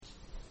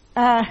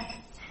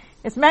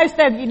As most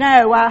of you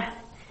know,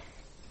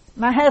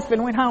 my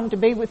husband went home to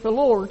be with the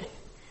Lord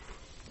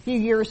a few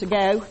years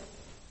ago,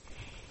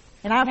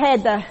 and I've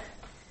had the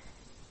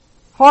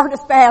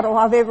hardest battle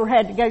I've ever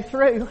had to go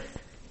through.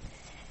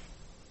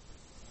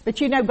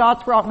 But you know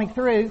God's brought me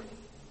through,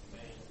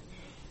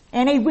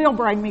 and He will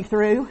bring me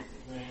through.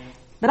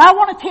 But I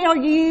want to tell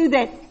you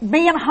that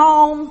being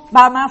home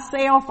by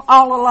myself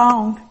all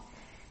alone,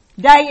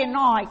 day and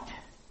night,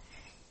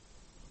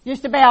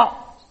 just about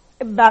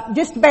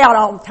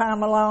all the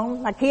time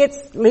alone. My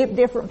kids live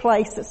different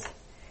places.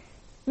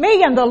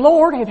 Me and the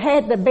Lord have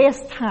had the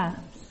best times.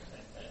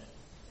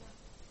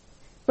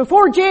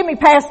 Before Jimmy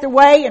passed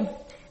away, and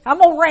I'm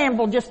going to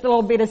ramble just a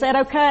little bit, is that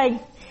okay?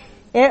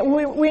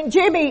 When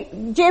Jimmy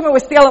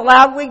was still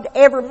alive,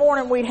 every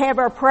morning we'd have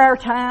our prayer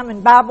time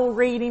and Bible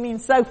reading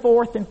and so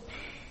forth. And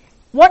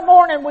one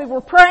morning we were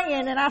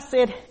praying and I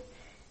said,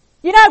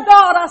 you know,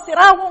 God,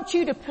 I want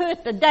you to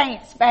put the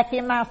dance back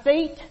in my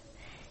feet.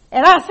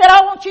 And I said,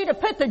 I want you to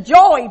put the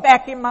joy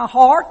back in my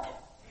heart.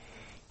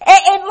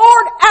 And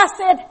Lord, I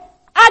said,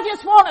 I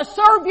just want to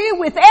serve you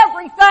with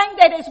everything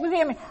that is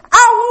within me.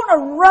 I want to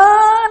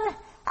run.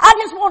 I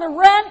just want to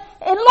run.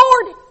 And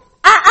Lord,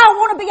 I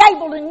want to be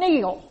able to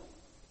kneel.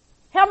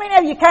 How many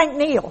of you can't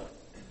kneel?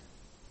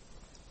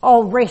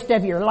 Oh, rest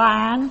of your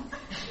lying.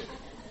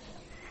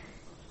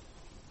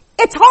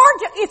 It's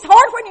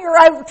hard when you're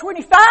over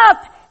 25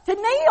 to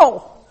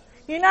kneel,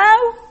 you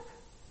know?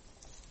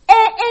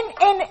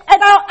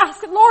 And I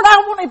said, Lord,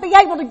 I want to be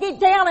able to get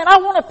down and I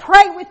want to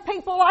pray with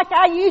people like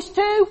I used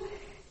to.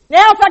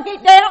 Now if I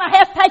get down, I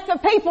have to take some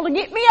people to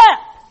get me up,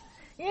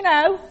 you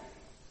know.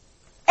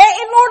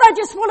 And Lord, I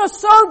just want to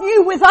serve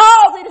you with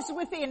all that is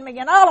within me.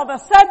 And all of a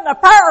sudden the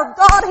power of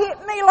God hit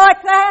me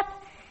like that.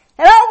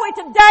 And I went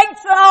to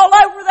dancing all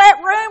over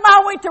that room.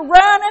 I went to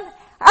running.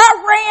 I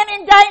ran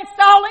and danced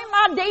all in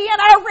my den.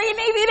 I ran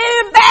even in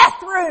the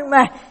bathroom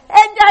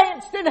and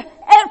danced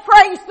and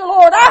praised the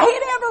Lord. I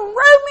hit every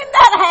room in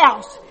that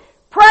house,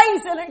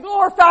 praising and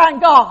glorifying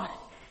God.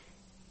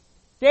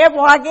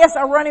 Devil, I guess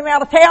I run him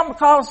out of town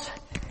because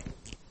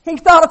he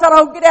thought if I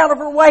don't get out of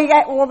her way,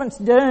 that woman's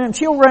done.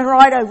 She'll run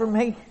right over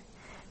me.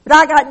 But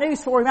I got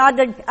news for him.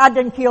 I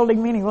done killed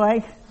him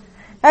anyway.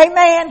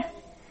 Amen.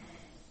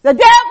 The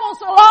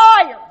devil's a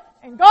liar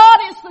and God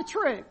is the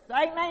truth.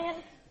 Amen.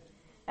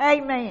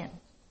 Amen.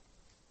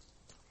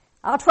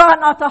 I'll try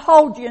not to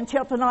hold you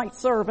until tonight's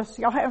service.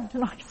 Y'all have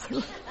tonight's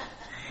service?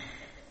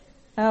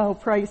 Oh,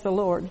 praise the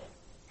Lord.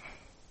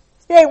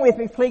 Stand with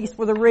me, please,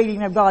 for the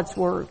reading of God's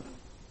Word.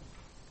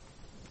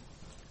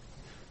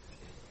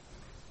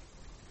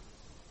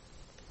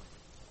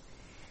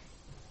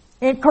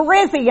 In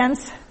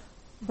Corinthians,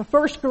 the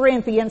 1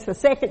 Corinthians, the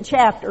 2nd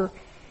chapter,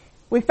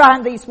 we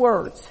find these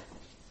words.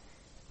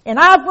 And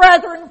I,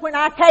 brethren, when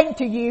I came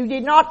to you,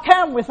 did not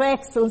come with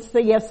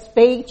excellency of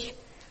speech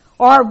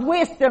or of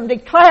wisdom,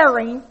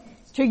 declaring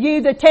to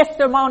you the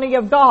testimony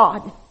of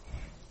God.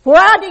 For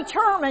I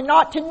determined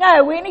not to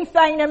know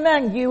anything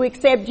among you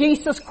except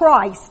Jesus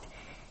Christ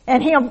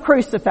and Him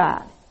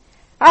crucified.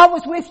 I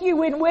was with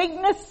you in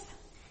weakness,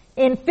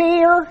 in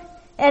fear,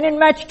 and in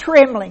much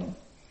trembling.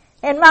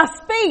 And my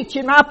speech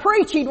and my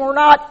preaching were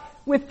not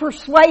with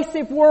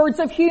persuasive words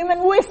of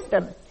human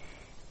wisdom,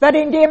 but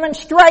in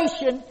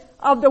demonstration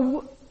of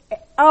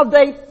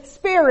the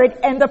Spirit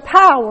and the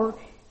power,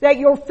 that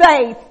your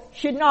faith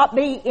should not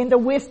be in the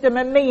wisdom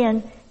of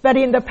men, but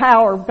in the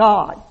power of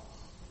God.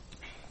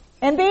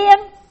 And then,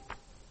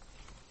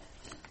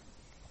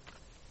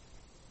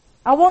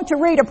 I want to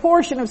read a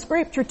portion of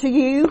Scripture to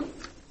you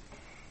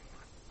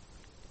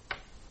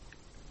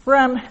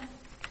from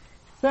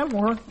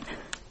somewhere.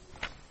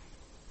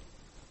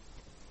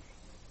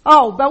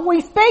 Oh, but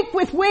we speak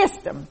with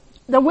wisdom,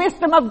 the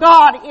wisdom of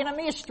God in a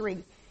mystery,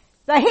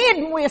 the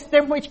hidden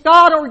wisdom which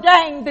God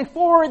ordained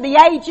before the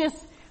ages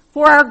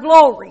for our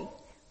glory,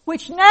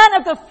 which none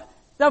of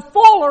the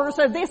foolers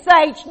of this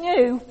age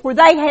knew, for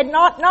they had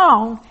not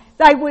known,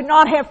 they would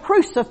not have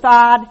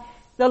crucified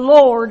the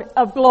Lord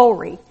of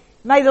glory.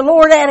 May the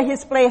Lord add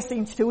His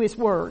blessings to His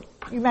word.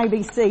 You may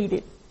be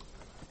seated.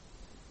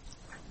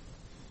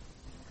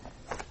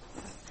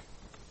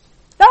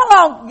 Not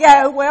long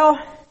ago, well,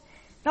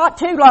 not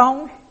too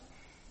long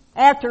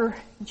after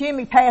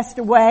Jimmy passed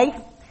away,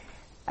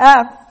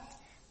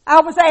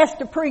 I was asked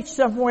to preach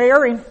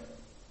somewhere, and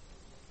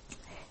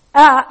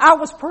I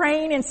was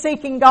praying and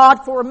seeking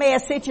God for a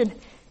message and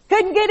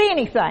couldn't get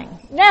anything.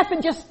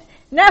 Nothing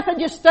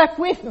just stuck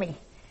with me.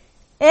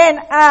 And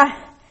I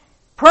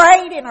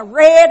prayed and I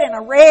read and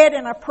I read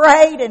and I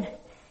prayed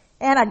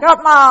and I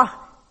got my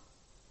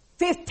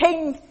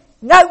 15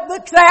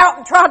 notebooks out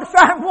and tried to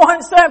find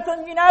one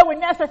something, you know,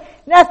 and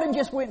nothing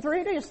just went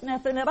through, just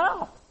nothing at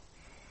all.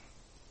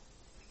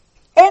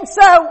 And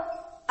so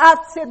I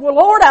said, well,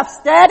 Lord, I've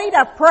studied,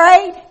 I've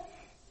prayed,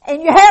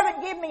 and you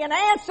haven't given me an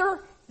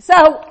answer, so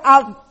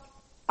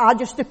I'll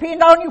just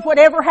depend on you,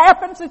 whatever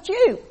happens, it's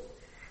you.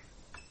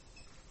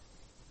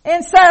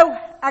 And so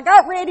I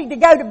got ready to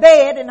go to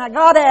bed, and I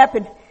got up,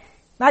 and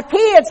my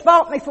kids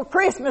bought me for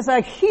Christmas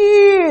a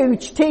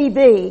huge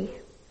TV.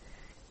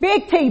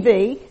 big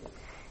TV.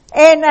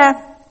 And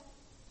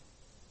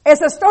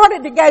as I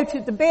started to go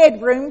to the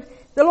bedroom,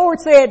 the Lord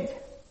said,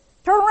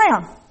 turn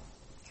around.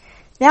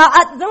 Now,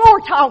 the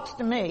Lord talks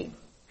to me.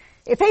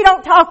 If He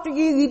don't talk to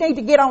you, you need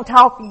to get on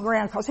talking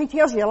ground because He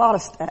tells you a lot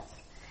of stuff.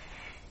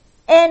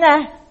 And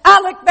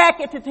I looked back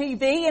at the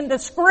TV and the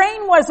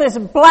screen was as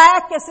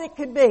black as it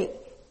could be.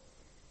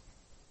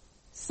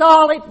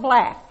 Solid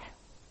black.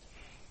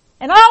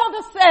 And all of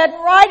a sudden,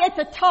 right at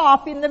the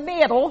top in the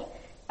middle,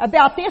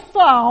 about this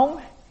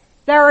long,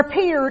 there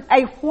appeared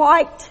a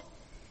white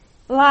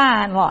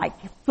line like.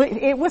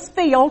 It was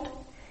filled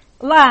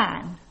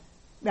line.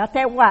 About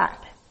that white.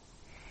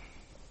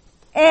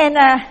 And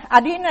I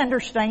didn't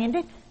understand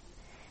it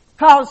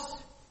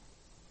because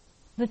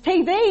the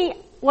TV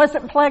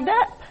wasn't plugged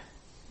up.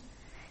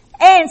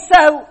 And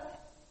so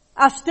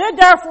I stood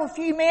there for a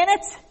few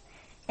minutes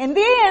and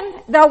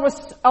then there was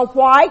a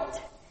white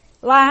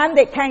line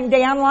that came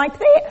down like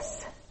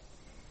this.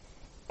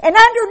 And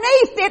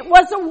underneath it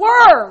was a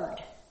word.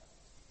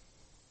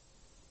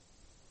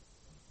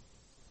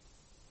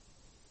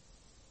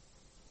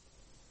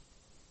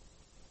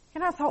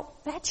 And I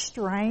thought, that's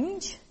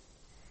strange.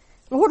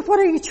 Lord, what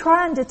are you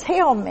trying to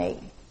tell me?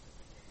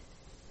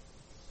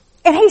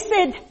 And He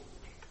said,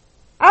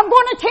 I'm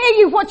going to tell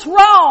you what's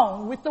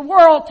wrong with the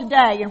world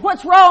today and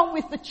what's wrong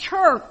with the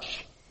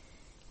church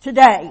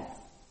today.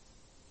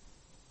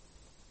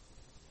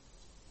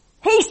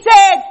 He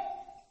said,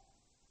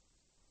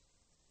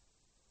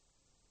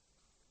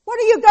 what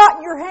do you got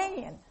in your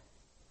hand?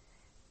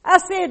 I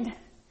said,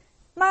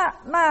 my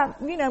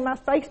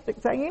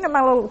Facebook thing,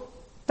 my little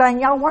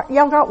thing.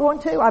 Y'all got one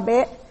too, I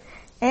bet.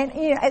 And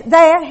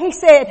that, he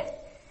said,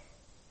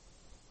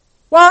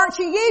 why aren't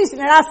you using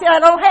it? I said, I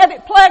don't have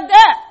it plugged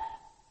up.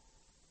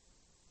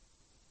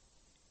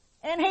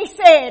 And he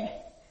said,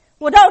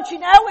 well, don't you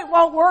know it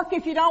won't work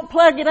if you don't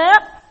plug it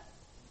up?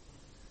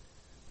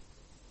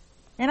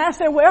 And I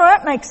said, well,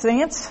 that makes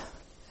sense.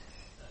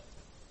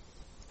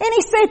 And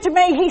he said to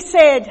me, he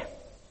said,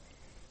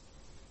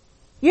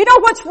 you know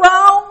what's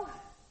wrong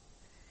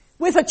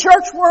with the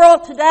church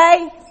world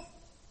today?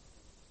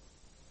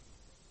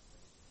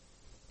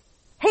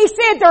 He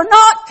said, they're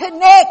not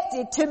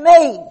connected to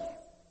me.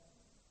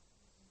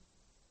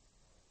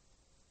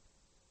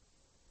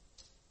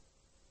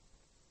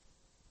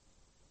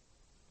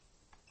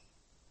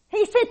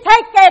 He said,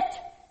 take that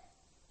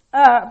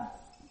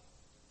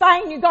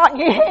thing you got in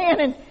your hand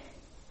and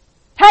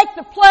take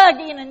the plug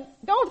in and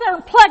go there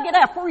and plug it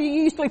up where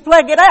you usually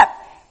plug it up.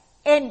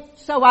 And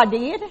so I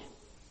did.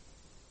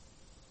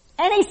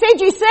 And he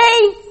said, you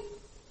see,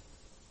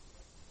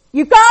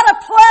 you got to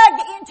plug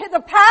into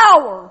the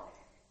power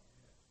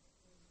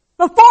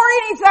before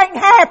anything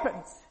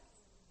happens.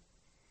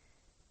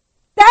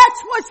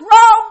 That's what's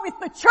wrong with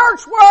the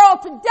church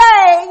world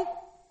today.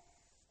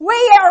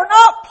 We are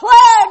not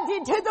plugged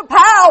into the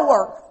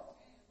power.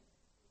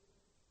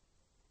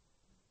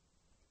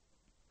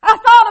 I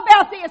thought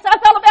about this. I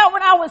thought about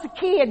when I was a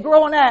kid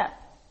growing up.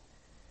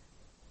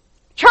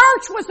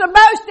 Church was the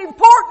most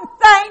important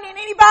thing in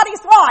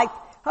anybody's life.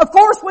 Of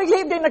course, we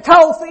lived in the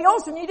coal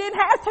fields and you didn't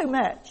have too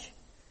much.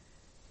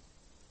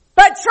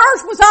 But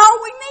church was all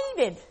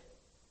we needed.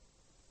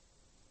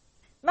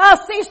 My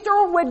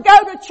sister would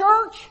go to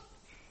church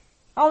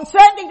on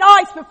Sunday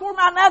nights before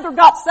my mother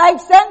got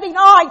saved. Sunday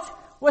nights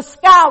was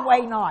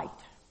Skyway night.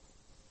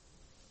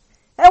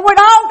 And we'd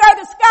all go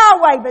to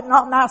Skyway, but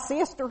not my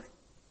sister.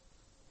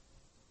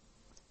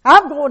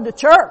 I'm going to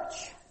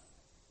church.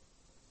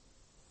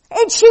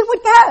 And she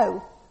would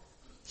go.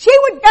 She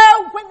would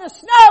go when the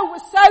snow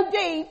was so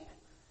deep,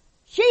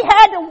 she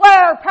had to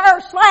wear a pair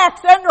of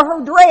slacks under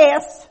her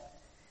dress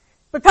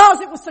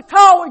because it was so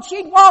cold, and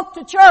she'd walk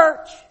to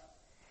church,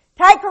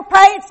 take her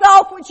pants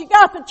off when she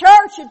got to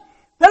church, and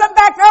put them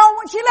back on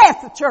when she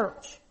left the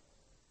church.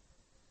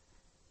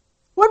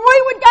 When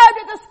we would go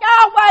to the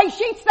Skyway,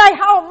 she'd stay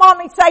home.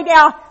 Mommy'd say,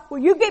 now,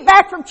 when you get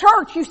back from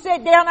church, you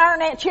sit down there in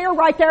that chair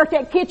right there at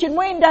that kitchen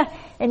window,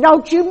 and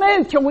don't you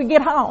move till we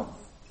get home.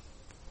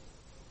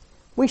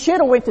 We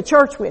should have went to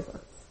church with her.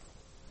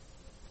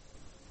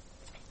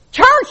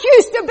 Church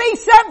used to be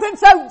something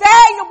so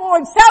valuable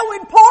and so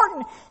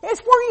important.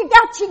 It's where you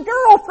got your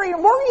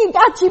girlfriend, where you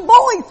got your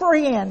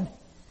boyfriend.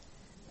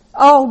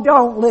 Oh,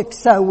 don't look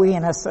so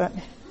innocent.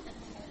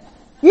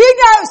 You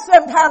know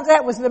sometimes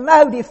that was the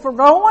motive for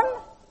going.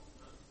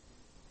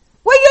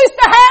 We used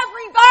to have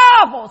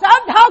revivals.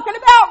 I'm talking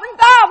about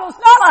revivals,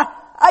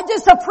 not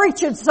just a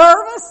preaching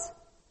service.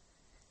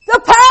 The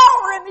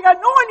power and the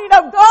anointing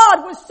of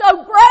God was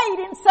so great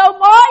and so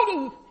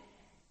mighty.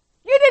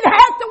 You didn't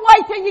have to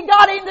wait till you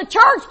got into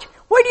church.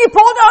 When you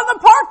pulled on the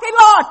parking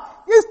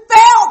lot, you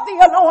felt the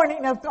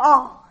anointing of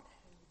God.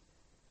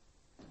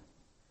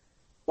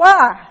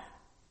 Why?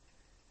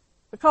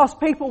 Because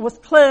people was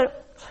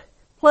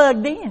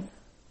plugged in.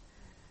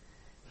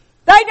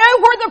 They knew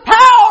where the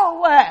power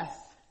was.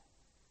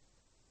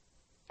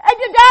 And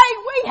today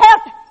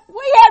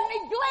we have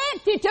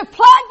neglected to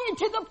plug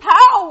into the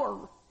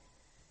power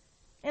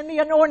and the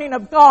anointing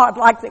of God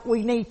like that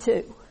we need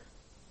to.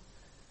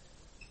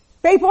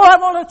 People, I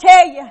want to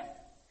tell you,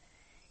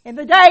 in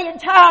the day and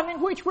time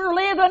in which we're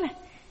living,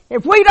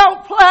 if we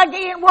don't plug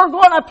in, we're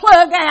going to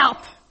plug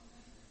out.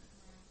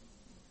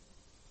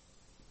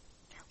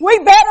 We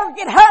better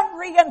get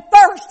hungry and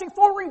thirsty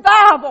for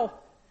revival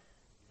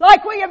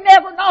like we have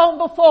never known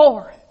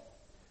before.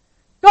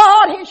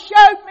 God has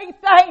showed me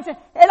things,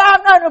 and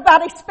I'm not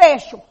nobody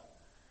special.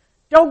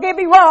 Don't get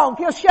me wrong,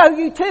 He'll show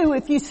you too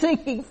if you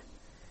seek Him.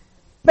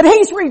 But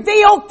He's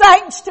revealed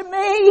things to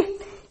me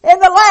in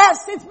the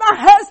last, since my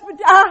husband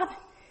died,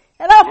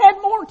 and I've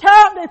had more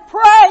time to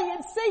pray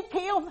and seek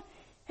Him.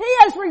 He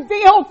has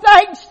revealed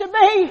things to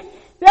me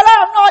that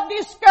I'm not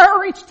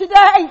discouraged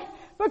today,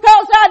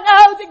 because I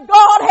know that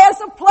God has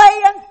a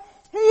plan.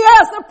 He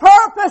has a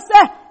purpose,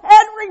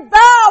 and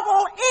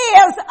revival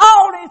is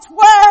on its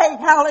way.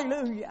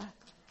 Hallelujah.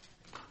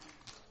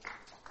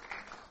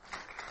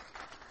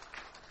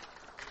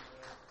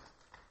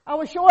 I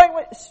was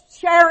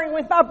sharing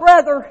with my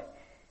brother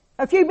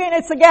a few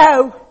minutes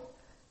ago.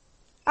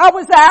 I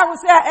was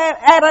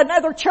at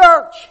another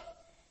church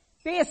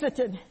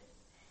visiting,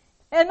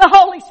 and the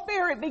Holy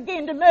Spirit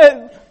began to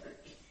move.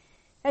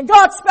 And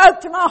God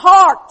spoke to my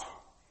heart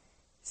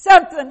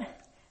something.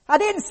 I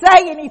didn't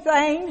say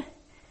anything.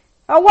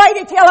 I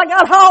waited till I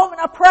got home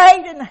and I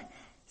prayed and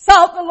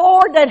sought the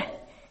Lord,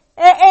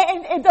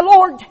 and the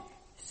Lord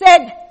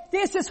said,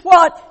 this is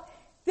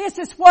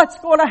what's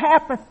going to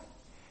happen.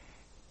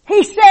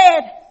 He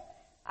said,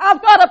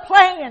 I've got a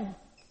plan.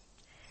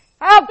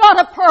 I've got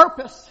a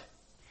purpose.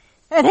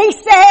 And He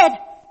said,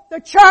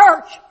 the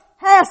church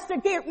has to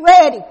get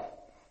ready.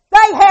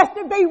 They have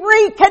to be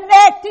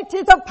reconnected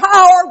to the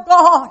power of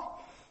God.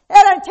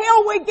 And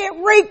until we get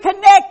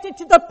reconnected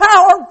to the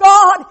power of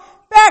God,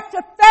 back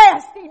to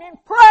fasting and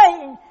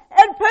praying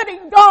and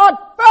putting God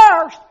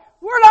first,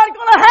 we're not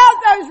going to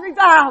have those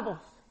revivals.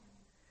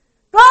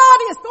 God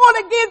is going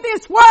to give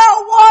this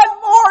world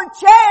one more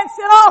chance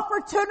and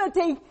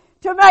opportunity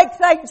to make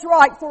things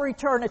right for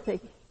eternity.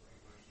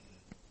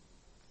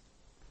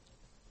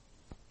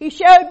 He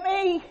showed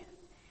me,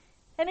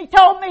 and He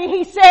told me,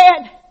 He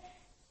said,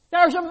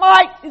 there's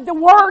the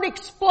word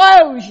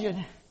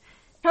explosion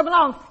coming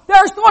on.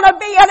 There's going to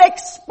be an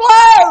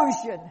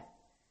explosion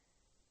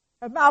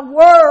of my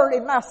word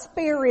and my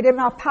spirit and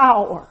my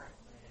power.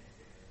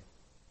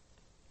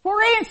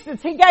 For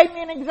instance, He gave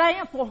me an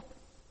example.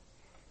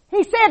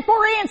 He said,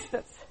 for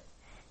instance,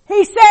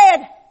 He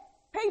said,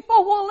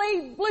 people will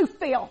leave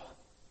Bluefield.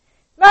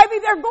 Maybe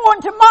they're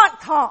going to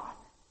Montcalm.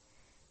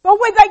 But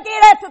when they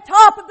get at the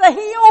top of the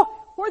hill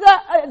where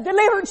the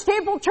Deliverance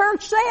Temple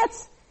Church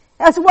sits,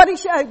 that's what He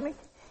showed me.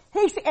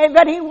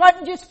 But He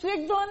wasn't just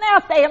signaling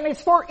out them.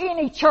 It's for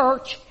any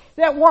church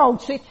that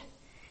wants it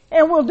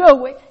and will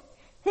do it.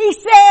 He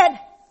said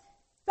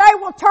they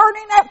will turn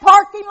in that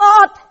parking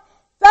lot.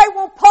 They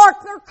will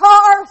park their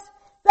cars.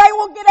 They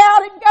will get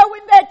out and go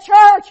in that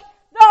church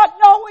not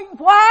knowing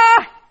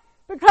why.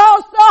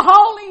 Because the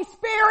Holy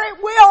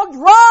Spirit will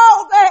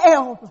draw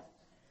them.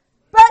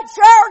 But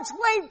church,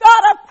 we've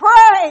got to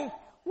pray.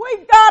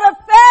 We've got to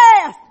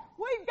fast.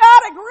 We've got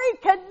to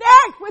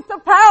reconnect with the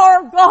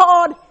power of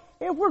God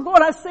if we're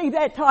going to see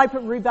that type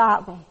of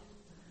revival.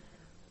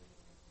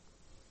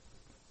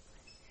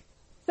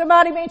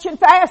 Somebody mentioned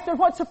fasting.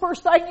 What's the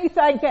first thing you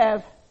think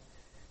of?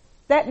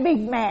 That Big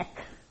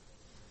Mac.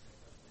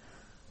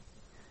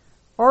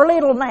 Or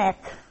Little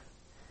Mac.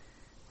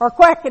 Or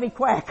Quackity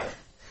Quack.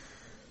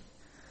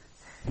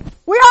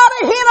 We ought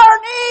to hit our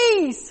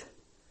knees.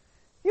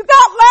 You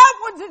got loved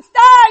ones that's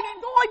dying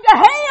and going to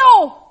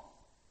hell.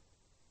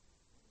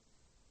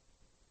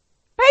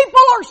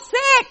 People are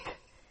sick.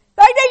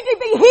 They need to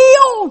be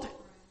healed.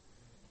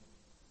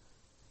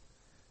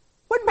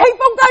 When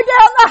people go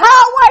down the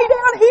highway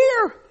down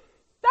here,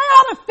 they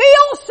ought to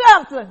feel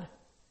something.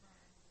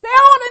 They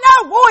ought to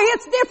know, boy,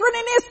 it's different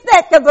in this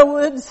neck of the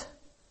woods.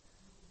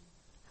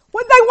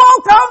 When they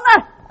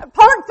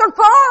park their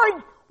car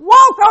and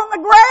walk on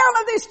the ground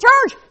of this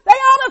church, they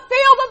ought to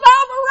feel the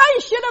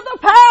vibration of the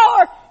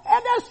power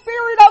and the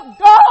Spirit of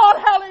God.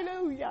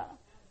 Hallelujah.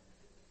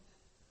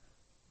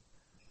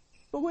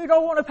 But we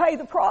don't want to pay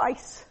the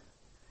price.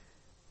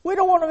 We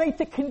don't want to meet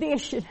the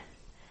condition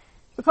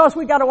because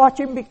we got to watch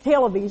them big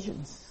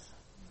televisions.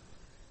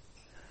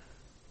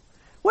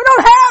 We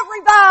don't have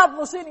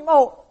revivals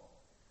anymore.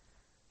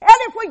 And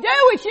if we do,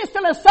 it's just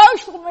in a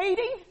social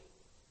meeting.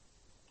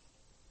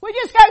 We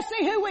just go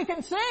see who we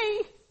can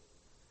see.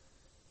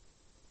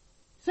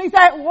 See if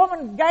that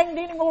woman gained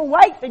any more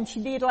weight than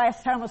she did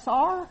last time I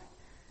saw her.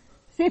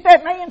 See if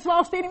that man's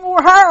lost any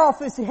more hair off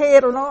his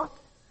head or not.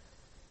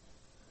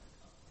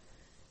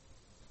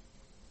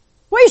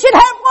 We should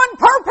have one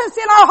purpose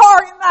in our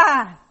heart and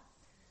mind.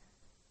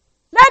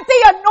 Let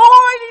the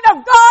anointing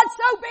of God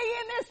so be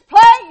in this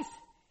place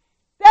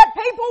that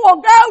people will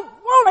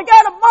want to go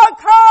to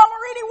Montcalm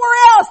or anywhere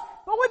else.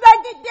 But when they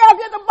get down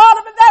to the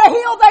bottom of that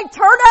hill, they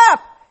turn up.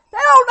 They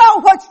don't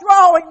know what's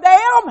drawing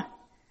them.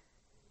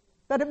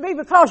 But it be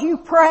because you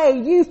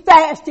prayed, you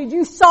fasted,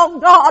 you sought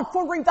God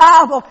for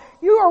revival.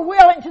 You are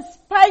willing to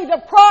pay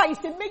the price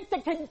and meet the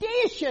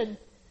condition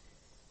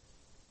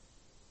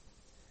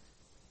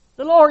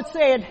the Lord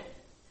said,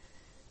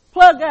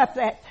 plug up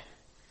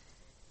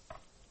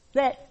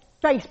that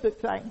Facebook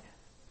thing.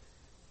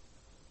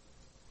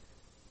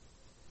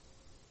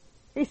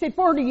 He said,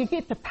 where do you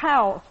get the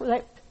power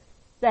for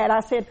that? I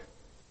said,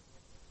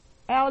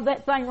 out of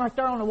that thing right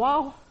there on the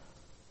wall.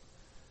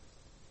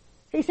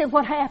 He said,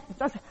 what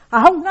happens? I said,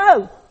 I don't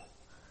know.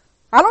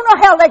 I don't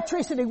know how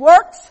electricity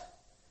works.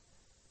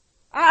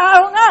 I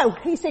don't know.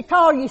 He said,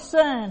 call your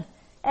son.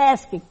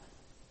 Ask him.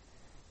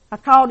 I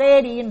called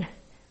Eddie in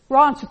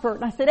Ronceverte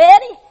and I said,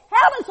 Eddie,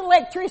 how does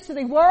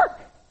electricity work?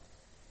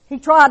 He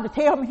tried to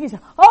tell me. He said,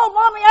 oh,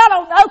 Mommy, I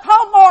don't know.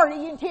 Call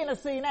Marty in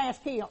Tennessee and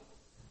ask him.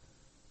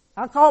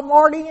 I called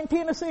Marty in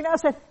Tennessee and I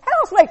said,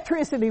 how does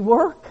electricity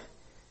work?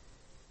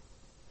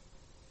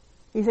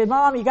 He said,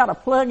 Mom, you got to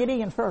plug it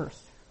in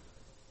first.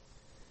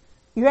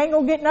 You ain't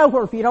going to get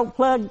nowhere if you don't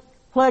plug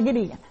it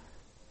in.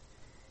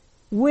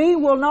 We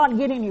will not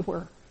get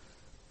anywhere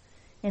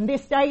in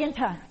this day and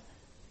time.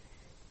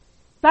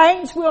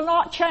 Things will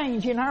not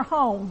change in our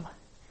home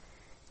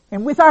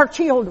and with our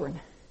children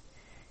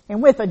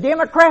and with the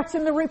Democrats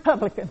and the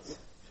Republicans.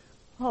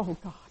 Oh,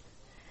 God.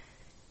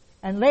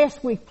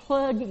 Unless we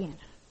plug in.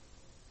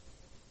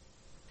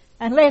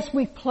 Unless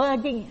we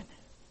plug in.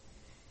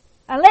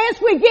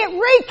 Unless we get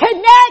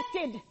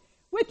reconnected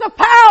with the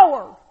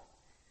power.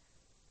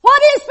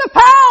 What is the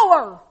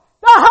power?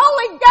 The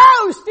Holy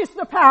Ghost is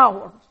the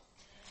power.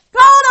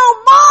 God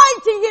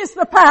Almighty is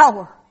the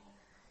power.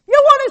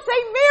 You want to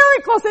see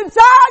miracles and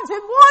signs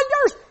and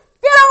wonders?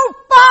 Get on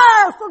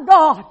fire for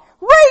God.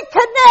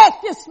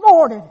 Reconnect this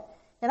morning.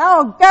 And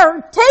I'll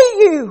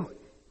guarantee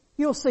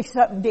you'll see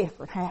something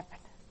different happen.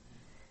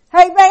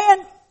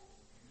 Amen.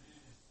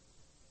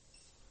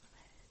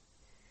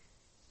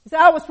 As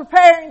I was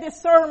preparing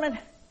this sermon,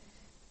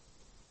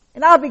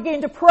 and I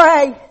began to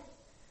pray,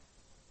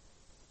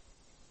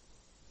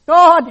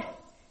 God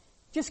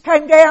just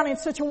came down in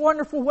such a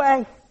wonderful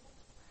way.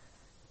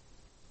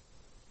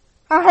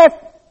 I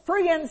have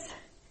friends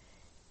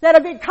that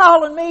have been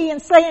calling me and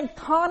saying,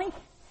 Connie,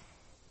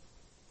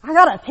 I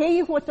gotta tell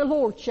you what the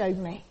Lord showed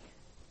me.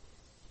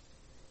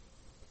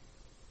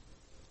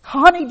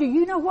 Connie, do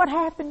you know what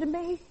happened to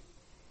me?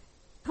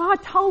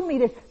 God told me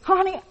that,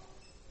 Connie,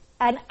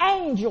 an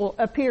angel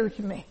appeared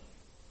to me.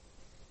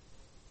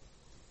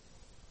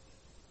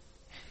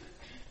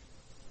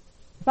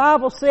 The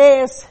Bible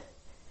says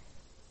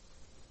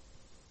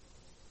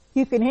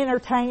you can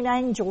entertain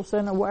angels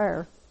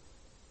unaware.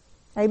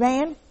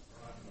 Amen?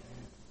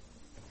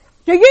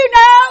 Do you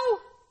know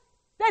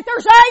that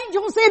there's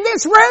angels in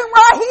this room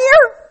right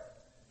here?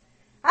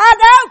 I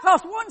know,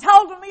 because one's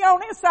holding me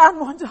on this side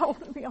and one's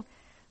holding me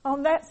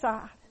on that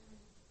side.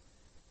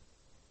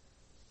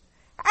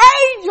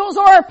 Angels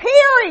are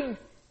appearing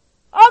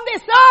on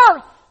this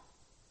earth.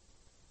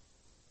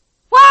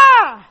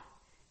 Why?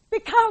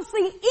 Because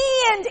the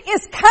end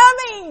is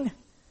coming.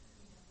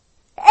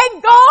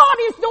 And God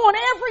is doing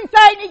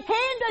everything He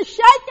can to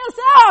shake us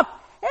up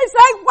and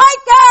say,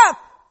 wake up!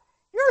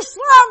 You're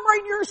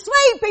slumbering, you're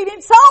sleeping,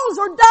 and souls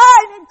are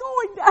dying and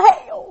going to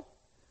hell.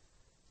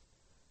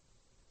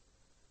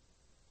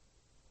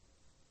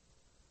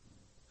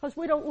 Because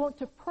we don't want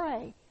to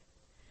pray.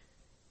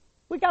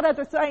 We got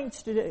other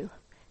things to do.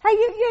 Hey,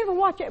 you ever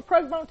watch that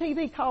program on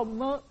TV called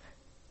Monk?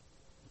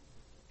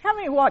 How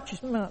many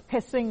watches Monk,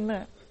 has seen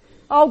Monk?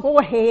 Oh, go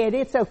ahead,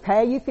 it's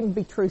okay, you can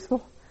be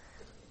truthful.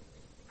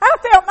 I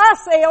felt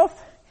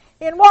myself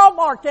in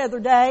Walmart the other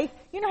day.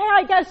 You know how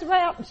he goes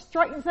about and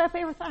straightens up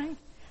everything?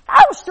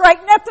 I was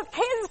straightening up the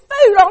cans of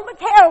food on the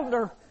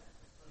calendar.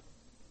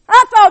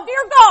 I thought,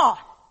 dear God,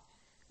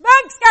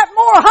 Monk's got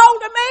more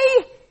hold of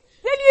me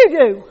than you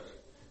do.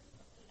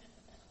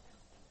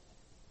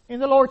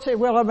 And the Lord said,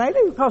 well, maybe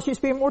because you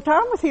spend more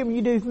time with Him than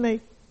you do with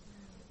me.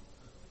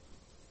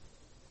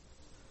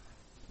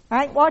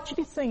 I ain't watched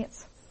it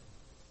since.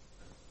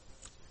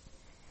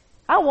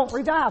 I want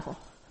revival.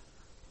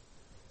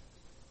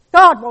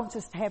 God wants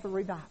us to have a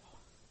revival.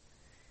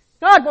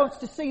 God wants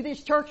to see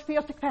this church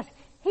filled to capacity.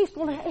 He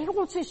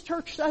wants this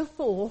church so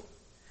full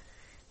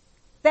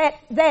that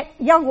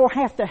y'all will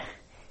have to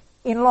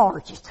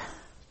enlarge it.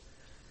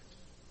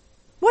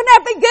 Wouldn't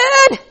that be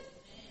good?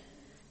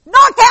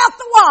 Knock out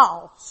the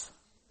walls.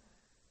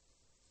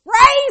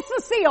 Raise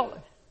the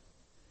ceiling.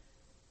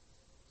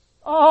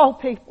 Oh,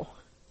 people.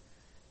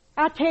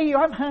 I tell you,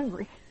 I'm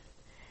hungry.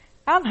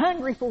 I'm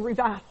hungry for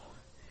revival.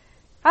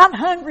 I'm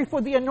hungry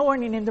for the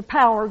anointing and the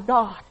power of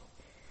God.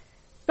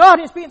 God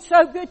has been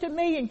so good to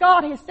me, and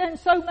God has done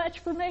so much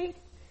for me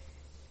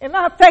and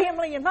my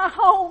family and my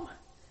home.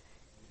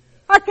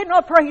 I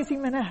cannot praise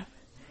Him enough.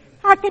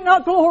 I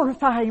cannot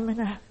glorify Him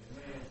enough.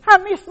 I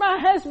miss my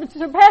husband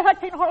so bad I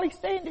can hardly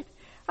stand it.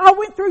 I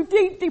went through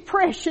deep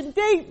depression.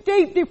 But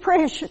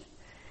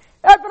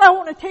I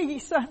want to tell you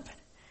something.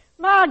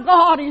 My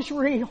God is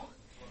real.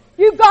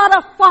 You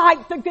gotta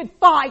fight the good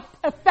fight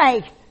of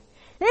faith.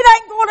 It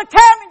ain't going to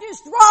come and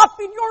just drop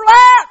in your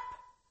lap.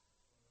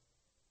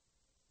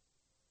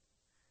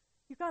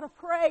 You gotta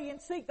pray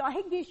and seek God.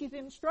 He gives you the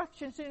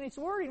instructions in His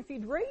Word, and if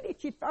you'd read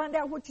it, you'd find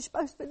out what you're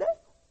supposed to do.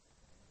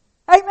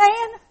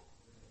 Amen?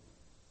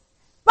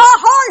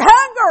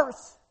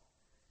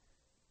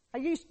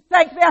 used to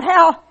think about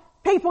how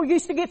people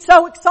used to get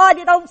so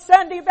excited on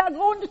Sunday about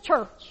going to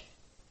church.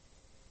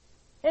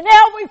 And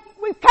now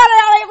we've cut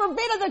out every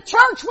bit of the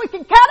church we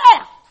can cut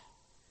out.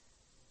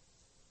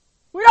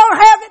 We don't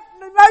have it.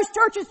 Most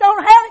churches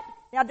don't have it.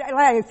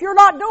 Now, if you're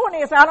not doing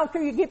this, I don't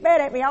care you get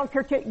mad at me. I don't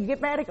care you get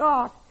mad at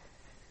God.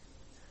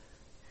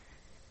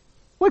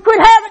 We quit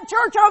having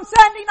church on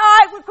Sunday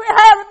night. We quit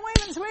having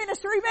women's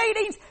ministry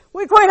meetings.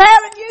 We quit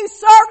having youth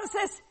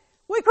services.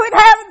 We quit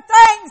having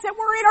things that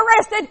we're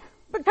interested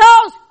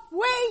because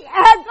we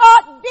have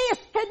got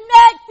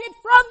disconnected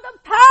from the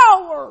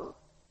power.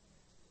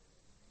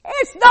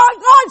 It's not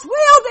God's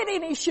will that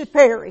any should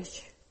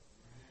perish.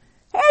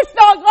 It's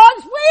not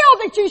God's will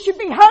that you should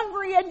be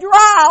hungry and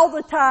dry all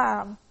the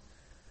time.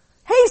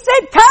 He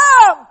said,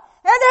 come,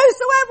 and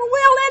whosoever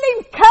will, let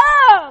him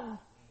come.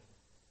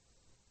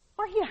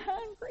 Are you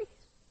hungry?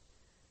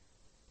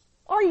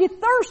 Are you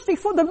thirsty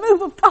for the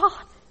move of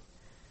God?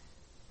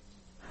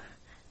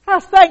 I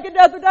was thinking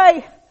the other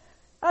day,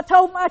 I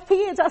told my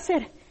kids, I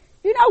said,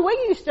 you know, we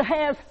used to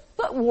have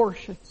foot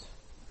washes.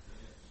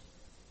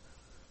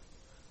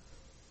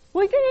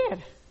 We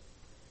did.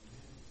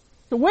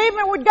 The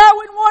women would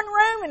go in one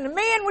room and the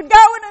men would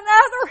go in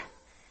another.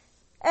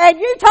 And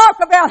you talk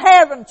about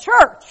having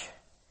church.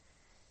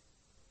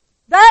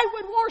 They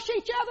would wash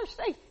each other's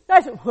feet.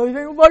 They said, who's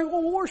everybody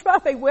going to wash my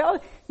feet?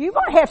 Well, you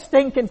might have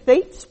stinking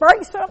feet.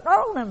 Spray something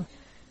on them.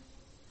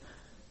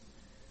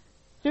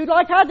 Do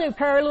like I do.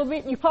 Carry a little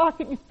bit in your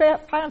pocket and you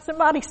find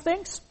somebody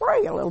stinks.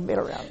 Spray a little bit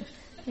around them.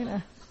 You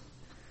know.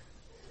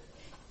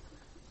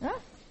 Huh?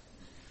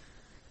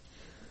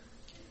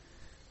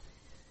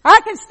 I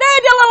can stand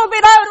a little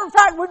bit older if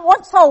I would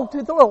once hold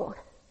to the Lord.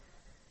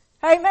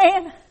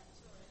 Amen.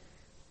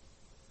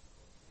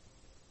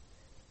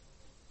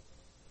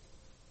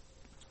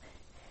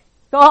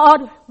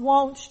 God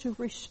wants to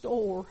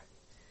restore.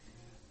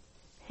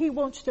 He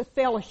wants to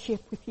fellowship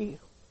with you.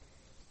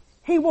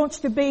 He wants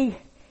to be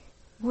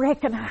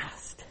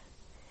recognized.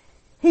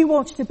 He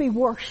wants to be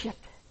worshipped.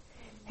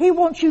 He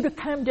wants you to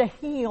come to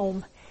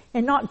Him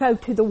and not go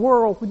to the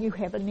world when you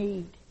have a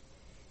need.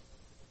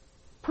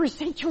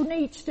 Present your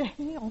needs to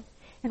Him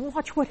and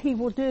watch what He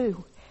will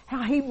do,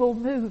 how He will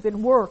move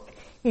and work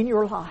in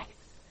your life.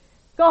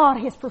 God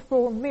has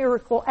performed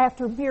miracle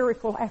after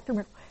miracle after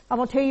miracle. I'm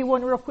going to tell you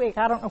one real quick.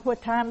 I don't know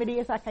what time it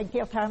is. I can't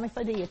tell time if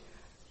I did.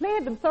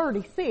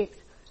 11:36.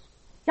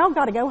 Y'all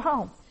got to go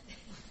home.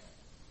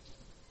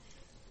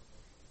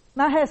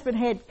 My husband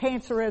had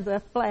cancer of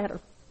the bladder.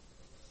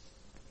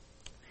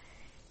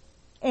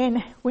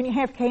 And when you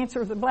have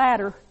cancer of the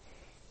bladder,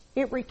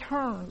 it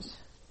returns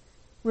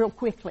real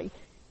quickly.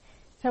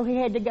 So he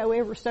had to go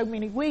every so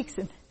many weeks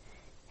and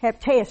have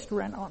tests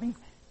run on him.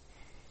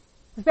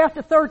 It was about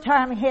the third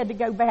time he had to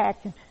go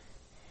back. And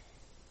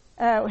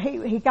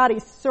he got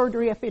his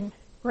surgery up in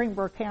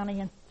Greenberg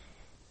County,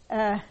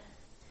 and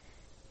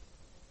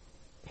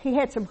he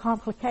had some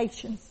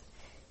complications.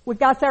 We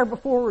got there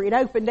before it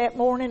opened that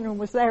morning and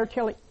was there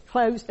till it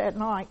closed that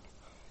night.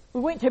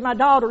 We went to my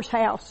daughter's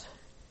house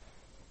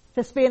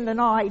to spend the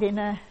night,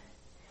 and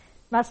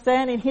my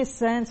son and his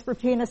sons from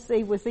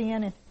Tennessee was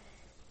in, and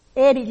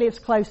Eddie lives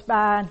close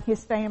by and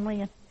his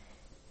family, and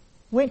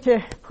went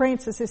to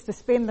Princess's to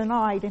spend the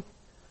night, and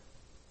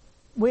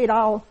we'd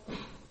all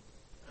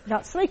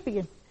got sleepy,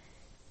 and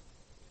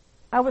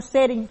I was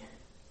sitting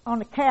on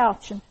the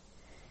couch, and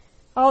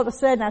all of a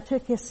sudden I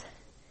took this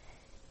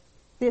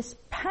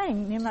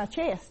pain in my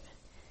chest.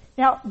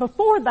 Now,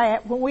 before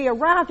that, when we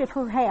arrived at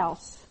her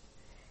house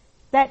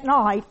that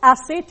night, I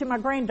said to my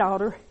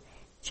granddaughter,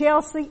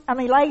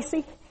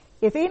 Lacey,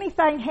 if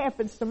anything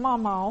happens to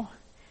Mama,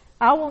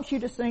 I want you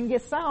to sing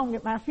this song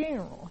at my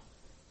funeral.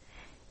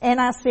 And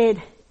I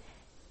said,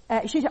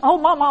 she said, oh,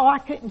 Mama, I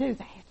couldn't do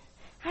that.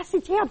 I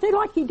said, yeah, do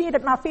like you did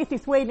at my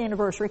 50th wedding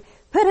anniversary.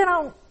 Put it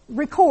on,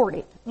 record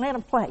it, and let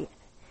them play it.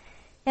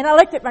 And I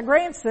looked at my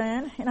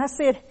grandson, and I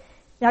said,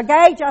 now,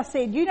 Gage, I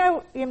said, you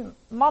know, in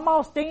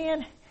Mama's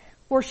den,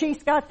 where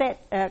she's got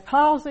that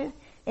closet,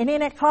 and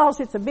in that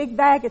closet's a big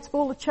bag that's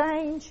full of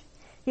change?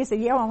 He said,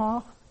 yeah,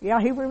 Mama.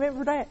 Yeah, he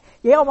remembered that.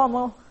 Yeah,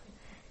 Mama.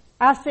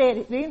 I said,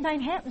 if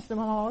anything happens to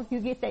Mama, you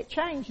get that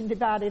change and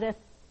divide it up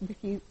with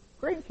you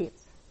grandkids.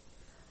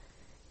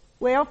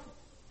 Well,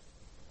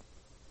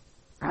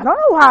 I don't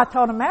know why I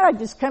told him that. It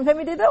just come to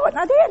me to do it, and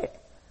I did it.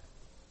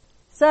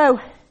 So,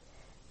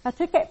 I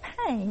took that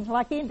pain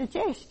like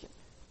indigestion.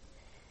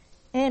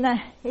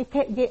 And it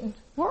kept getting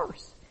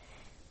worse.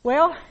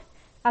 Well,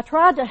 I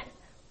tried to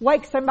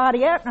wake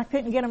somebody up, and I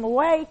couldn't get them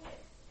awake.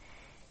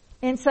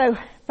 And so,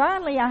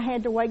 finally, I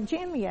had to wake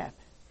Jimmy up.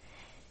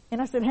 And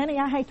I said, honey,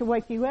 I hate to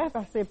wake you up.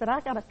 I said, but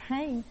I got a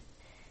pain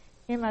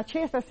in my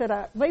chest. I said,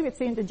 I believe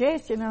it's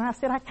indigestion. And I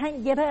said, I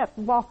can't get up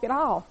and walk it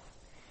off.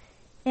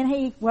 And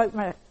he woke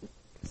my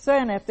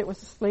son up that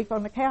was asleep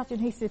on the couch, and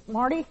he said,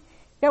 Marty,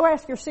 go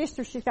ask your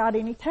sister if she's got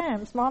any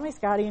Tums. Mommy's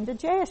got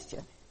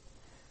indigestion.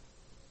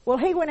 Well,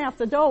 he went out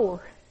the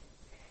door.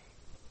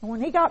 And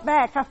when he got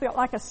back, I felt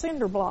like a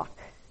cinder block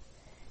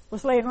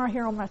was laying right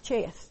here on my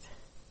chest.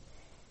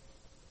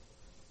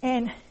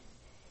 And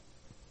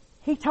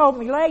he told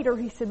me later,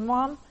 he said,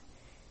 Mom,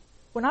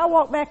 when I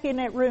walked back in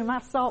that room,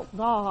 I saw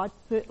God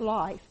put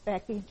life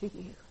back into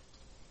you.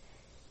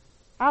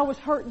 I was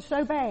hurting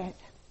so bad.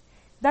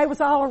 They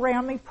was all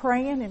around me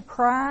praying and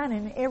crying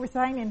and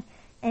everything,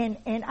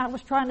 and I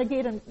was trying to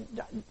get them,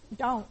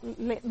 don't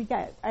let me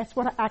go. That's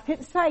what I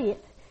couldn't say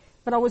it,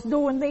 but I was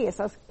doing this.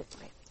 I was, just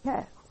let me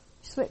go.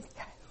 Just let me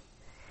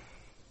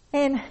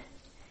go.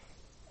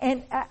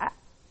 And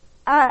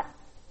I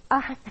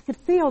could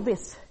feel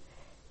this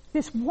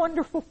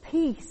wonderful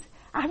peace.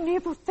 I've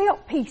never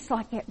felt peace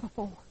like that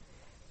before.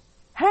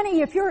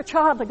 Honey, if you're a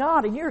child of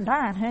God and you're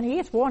dying, honey,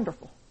 it's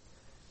wonderful.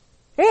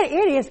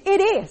 It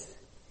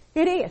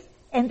is.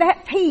 And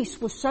that peace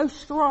was so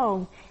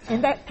strong,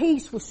 and that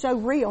peace was so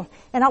real.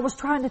 And I was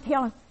trying to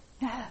tell him,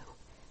 no,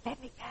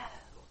 let me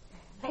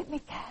go. Let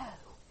me go.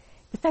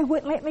 But they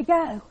wouldn't let me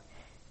go.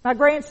 My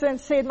grandson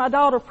said my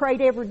daughter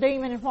prayed every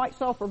demon and white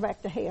sulfur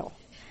back to hell.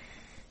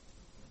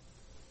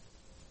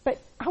 But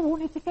I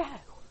wanted to go.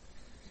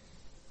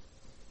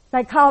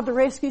 They called the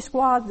rescue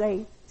squad.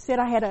 They said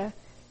I had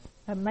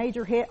a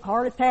major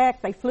heart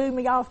attack. They flew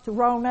me off to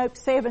Roanoke,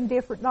 7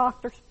 different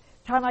doctors.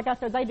 By the time I got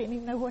there, they didn't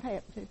even know what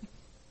happened to me.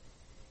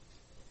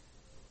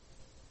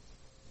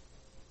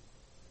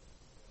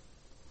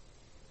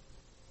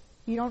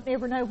 You don't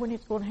ever know when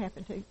it's going to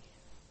happen to you.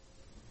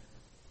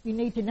 You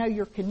need to know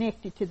you're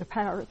connected to the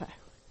power, though.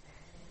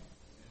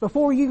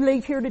 Before you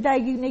leave here today,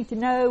 you need to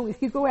know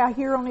if you go out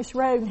here on this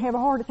road and have a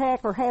heart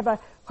attack or have a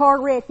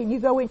car wreck and you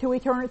go into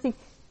eternity,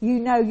 you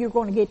know you're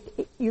going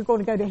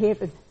to go to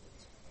heaven.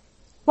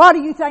 Why do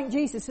you think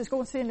Jesus is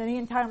going to send an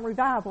end time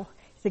revival?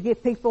 To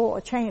give people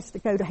a chance to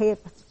go to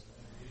heaven.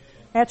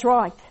 That's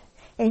right.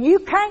 And you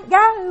can't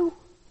go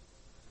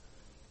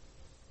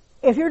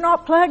if you're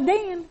not plugged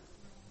in.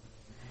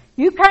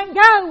 You can't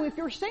go if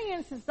your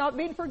sins has not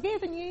been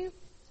forgiven you.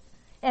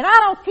 And I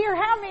don't care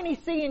how many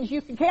sins,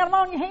 you can count them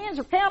on your hands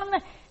or count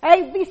them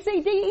A, B,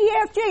 C, D, E,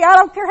 F, G. I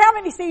don't care how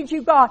many sins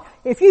you've got.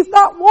 If you've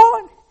got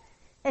one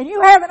and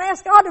you haven't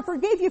asked God to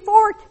forgive you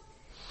for it,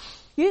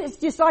 it's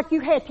just like you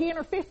had 10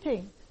 or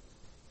 15.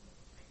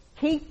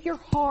 Keep your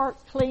heart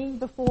clean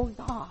before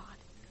God.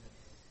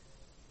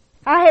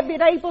 I have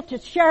been able to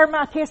share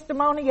my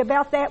testimony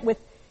about that with,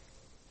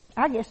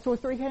 I guess, 200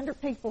 or 300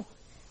 people.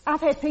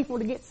 I've had people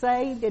to get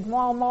saved in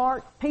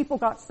Walmart. People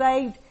got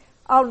saved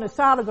on the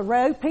side of the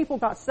road. People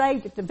got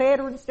saved at the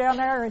veterans down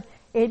there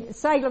in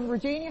Salem,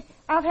 Virginia.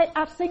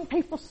 I've seen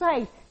people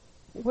saved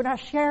when I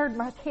shared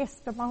my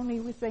testimony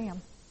with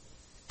them.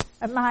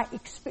 And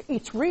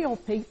it's real,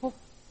 people.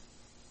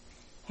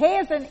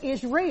 Heaven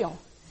is real.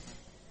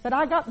 But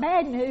I got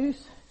bad news,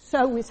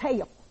 so is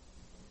hell.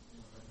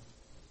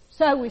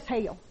 So is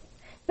hell.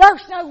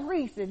 There's no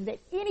reason that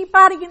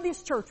anybody in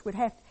this church would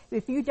have,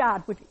 if you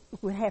died,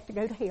 would have to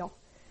go to hell.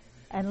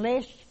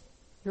 Unless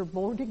you're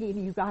born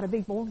again. You've got to be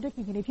born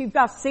again. If you've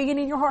got sin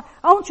in your heart,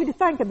 I want you to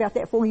think about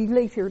that before you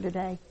leave here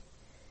today.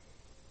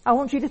 I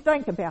want you to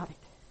think about it.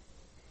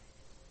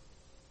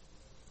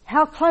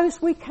 How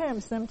close we come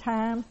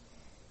sometime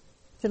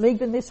to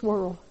leaving this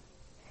world.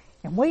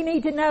 And we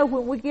need to know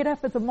when we get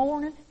up in the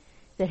morning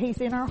that He's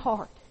in our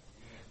heart.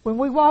 When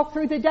we walk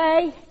through the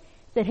day,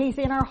 that He's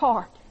in our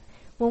heart.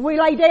 When we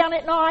lay down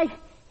at night,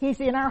 He's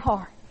in our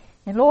heart.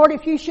 And Lord,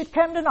 if you should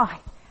come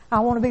tonight, I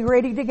want to be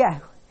ready to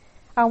go.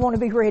 I want to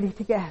be ready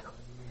to go.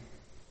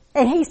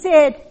 And He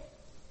said,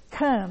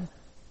 come.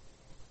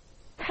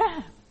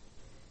 Come.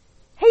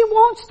 He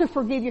wants to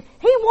forgive you.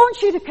 He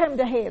wants you to come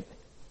to heaven.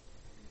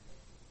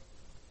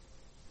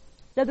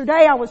 The other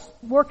day I was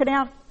working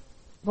out.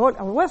 Lord,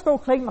 I was going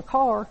to clean my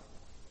car,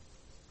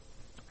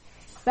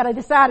 but I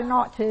decided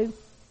not to.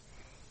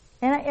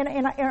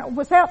 And I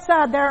was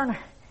outside there, and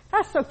I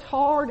was so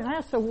tired, and I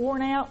was so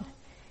worn out,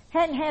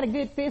 hadn't had a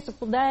good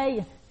physical day.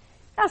 And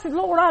I said,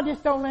 Lord, I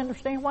just don't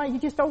understand why you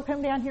just don't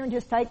come down here and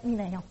just take me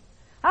now.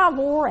 I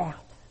wore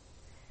out.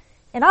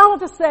 And all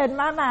of a sudden,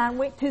 my mind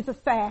went to the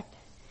fact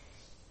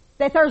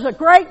that there's a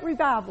great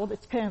revival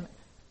that's coming.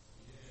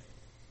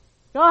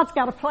 God's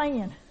got a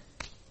plan.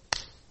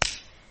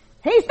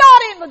 He's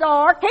not in the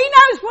dark. He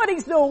knows what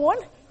He's doing.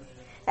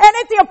 And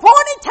at the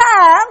appointed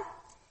time,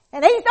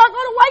 and He's not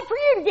going to wait for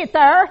you to get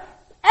there.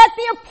 At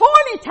the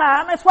appointed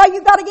time, that's why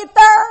you've got to get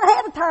there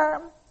ahead of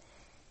time.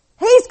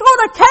 He's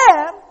going to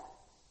come.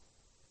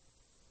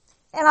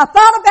 And I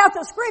thought about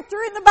the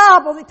scripture in the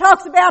Bible that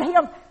talks about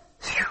Him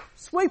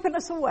sweeping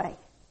us away.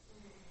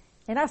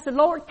 And I said,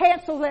 Lord,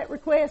 cancel that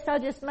request I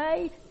just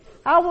made.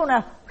 I want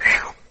to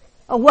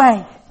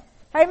away.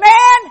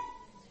 Amen?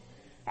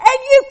 And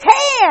you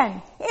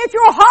can, if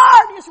your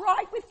heart is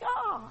right with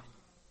God.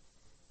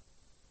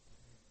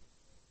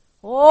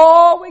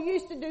 Oh, we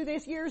used to do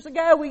this years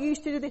ago. We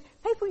used to do this.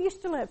 People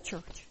used to love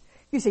church.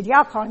 You said,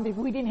 y'all called me if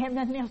we didn't have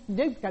nothing else to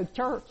do but go to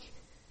church.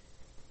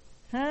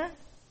 Huh?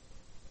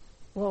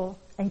 Well,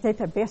 ain't that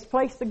the best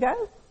place to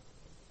go?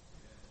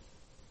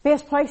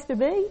 Best place to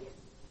be?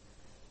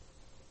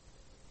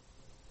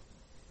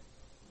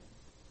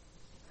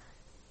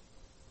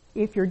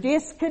 If you're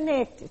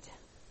disconnected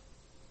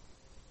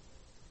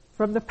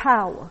from the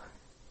power,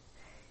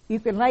 You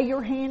can lay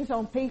your hands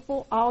on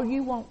people all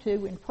you want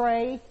to and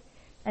pray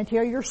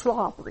until you're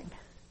slobbering.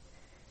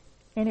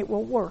 And it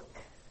will work.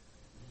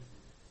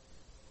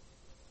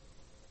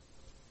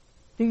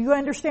 Do you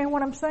understand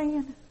what I'm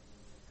saying?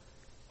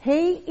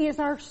 He is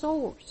our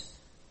source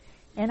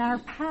and our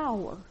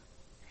power.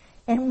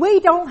 And we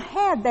don't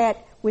have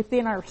that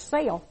within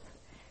ourselves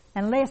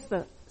unless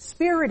the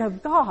Spirit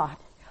of God,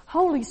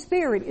 Holy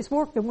Spirit, is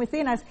working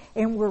within us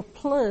and we're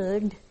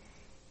plugged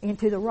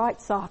into the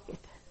right socket.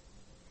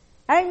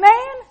 Amen?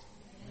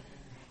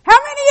 How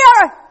many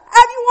of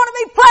you want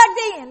to be plugged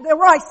in the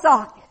right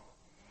socket?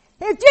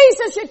 If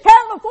Jesus should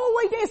come before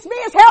we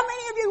dismiss, how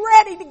many of you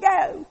ready to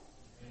go?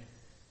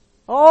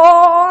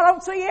 Oh, I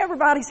don't see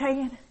everybody's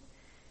hand.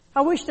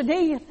 I wish they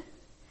did.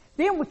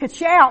 Then we could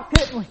shout,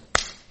 couldn't we?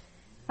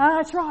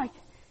 That's right.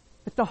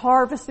 But the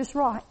harvest is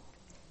right.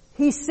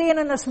 He's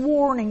sending us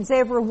warnings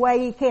every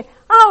way He can.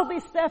 All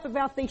this stuff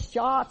about these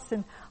shots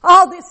and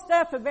all this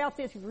stuff about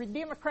this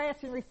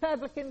Democrats and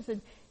Republicans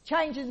and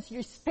changing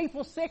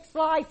people's sex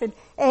life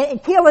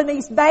and killing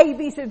these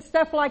babies and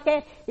stuff like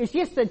that is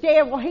just the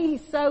devil.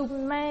 He's so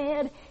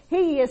mad.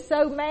 He is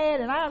so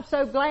mad, and I'm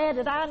so glad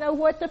that I know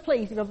what to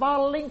please him. A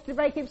bottle of ink to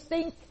make him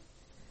stink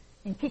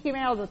and kick him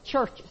out of the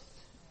churches.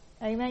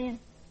 Amen.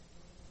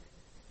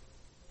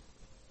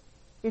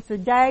 It's a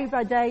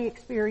day-by-day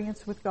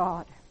experience with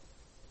God.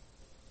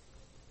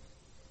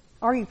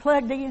 Are you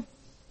plugged in?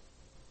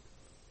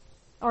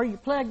 Are you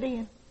plugged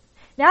in?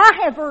 Now, I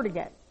have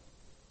vertigo.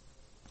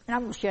 And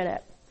I'm going to shut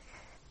up.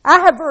 I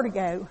have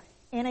vertigo,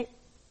 and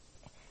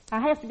I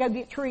have to go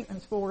get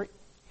treatments for it.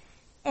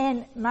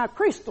 And my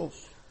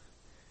crystals,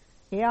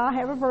 yeah, I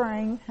have a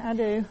brain, I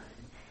do.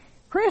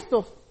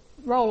 Crystals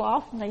roll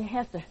off, and they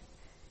have to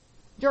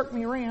jerk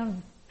me around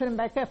and put them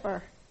back up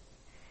there.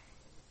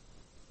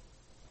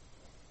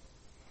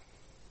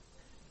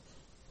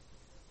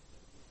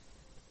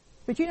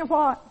 But you know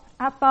what?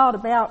 I thought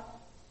about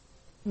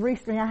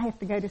recently I have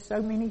to go to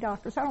so many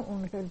doctors. I don't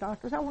want to go to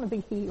doctors. I want to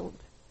be healed.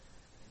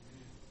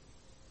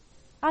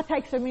 I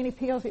take so many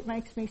pills it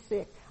makes me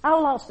sick. I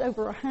lost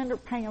over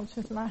 100 pounds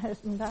since my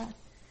husband died.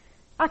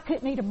 I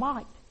couldn't eat a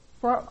bite.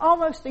 For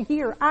almost a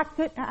year,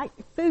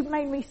 food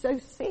made me so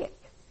sick.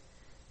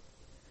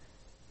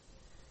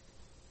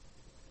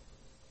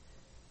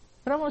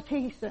 But I'm going to tell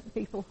you something,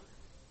 people.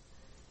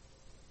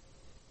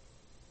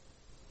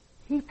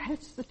 He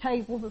puts the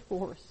table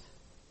before us.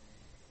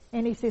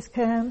 And He says,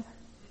 come,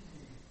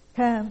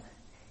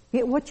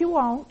 get what you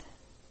want,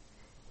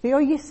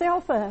 fill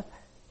yourself up,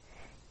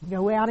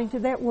 go out into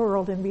that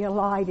world and be a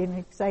light and an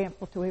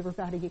example to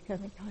everybody you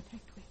come in contact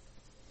with.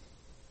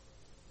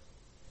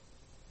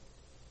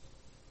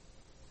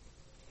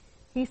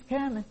 He's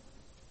coming.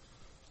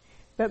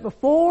 But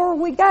before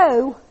we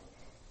go,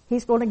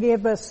 He's going to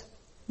give us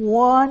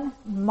one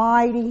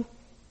mighty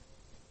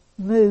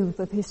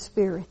move of His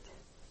Spirit.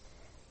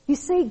 You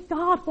see,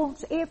 God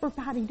wants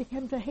everybody to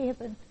come to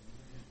heaven.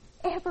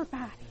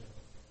 Everybody.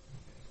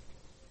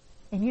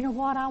 And you know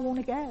what? I want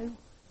to go.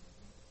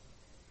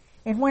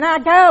 And when I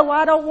go,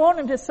 I don't want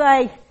them to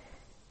say,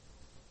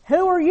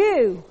 who are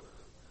you?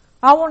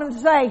 I want them to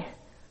say,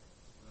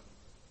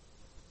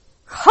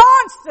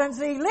 Constance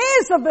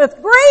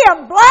Elizabeth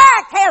Graham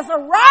Black has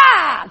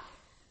arrived.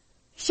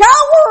 Show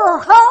her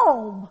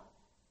home.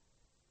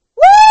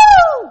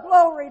 Woo!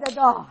 Glory to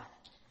God.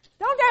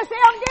 Don't that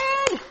sound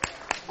good?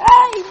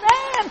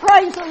 Amen.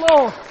 Praise the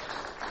Lord.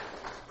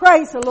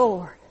 Praise the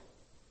Lord.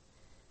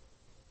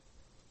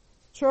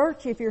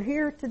 Church, if you're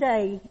here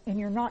today and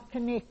you're not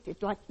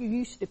connected like you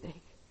used to be,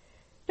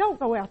 don't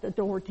go out the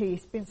door till you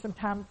spend some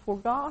time before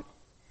God.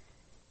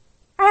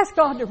 Ask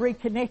God to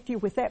reconnect you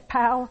with that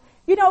power.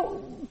 You know,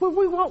 when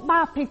we walk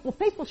by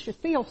people should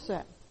feel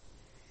something.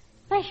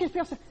 They should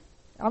feel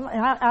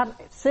something.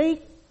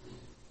 See,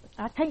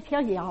 I can't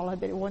tell you all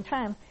of it at one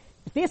time,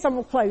 but this I'm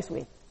going to close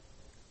with.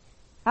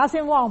 I was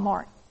in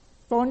Walmart,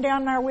 going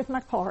down there with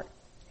my cart.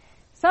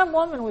 Some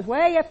woman was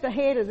way up the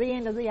head of the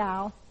end of the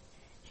aisle.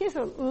 She's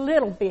a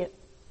little bit,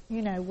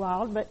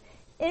 wild, but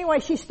anyway,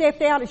 she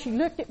stepped out and she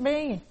looked at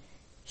me and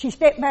she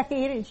stepped back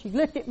in and she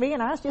looked at me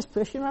and I was just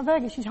pushing my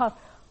buggy. She said,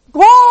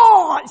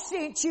 God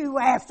sent you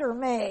after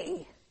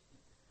me.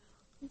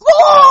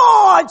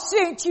 God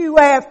sent you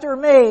after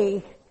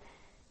me.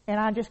 And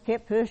I just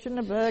kept pushing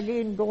the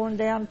buggy and going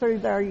down through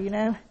there,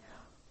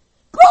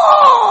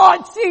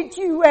 God sent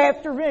you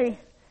after me.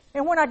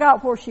 And when I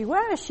got where she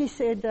was, she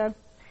said,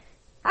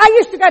 I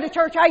used to go to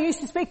church. I used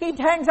to speak in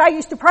tongues. I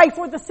used to pray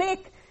for the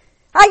sick.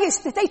 I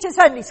used to teach a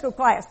Sunday school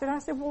class. And I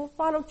said, well,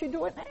 why don't you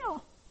do it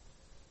now?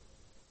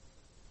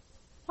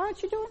 Why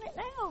aren't you doing it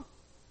now?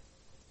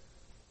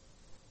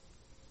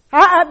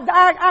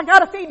 I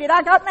got offended.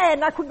 I got mad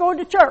and I quit going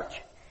to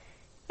church.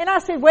 And I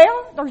said,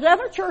 well, there's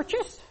other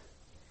churches.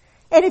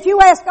 And if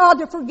you ask God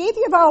to forgive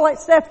you of all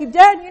that stuff you've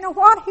done, you know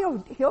what? He'll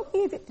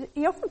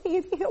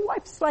forgive you. He'll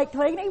wipe the slate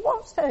clean. He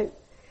wants to.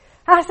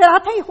 I said,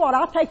 I'll tell you what,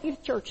 I'll take you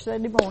to church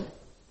Sunday morning.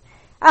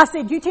 I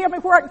said, you tell me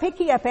where I can pick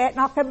you up at, and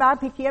I'll come by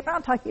and pick you up, and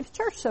I'll take you to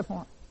church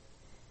somewhere.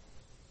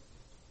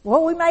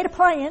 Well, we made a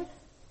plan,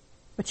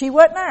 but she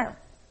wasn't there.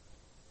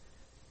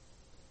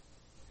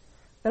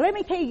 But let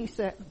me tell you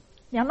something.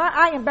 Now,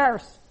 I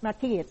embarrass my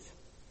kids,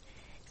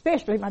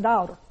 especially my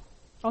daughter.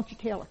 Don't you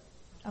tell her.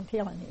 I'm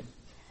telling you.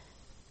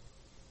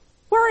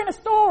 We're in a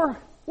store.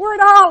 We're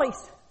at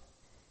Ollie's.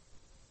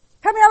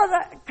 Come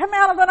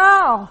out of an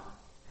aisle.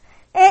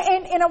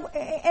 And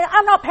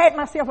I'm not patting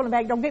myself on the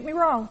back, don't get me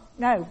wrong.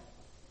 No.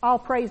 All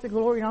praise, the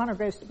glory, and honor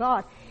goes to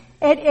God.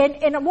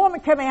 And a woman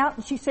came out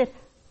and she said,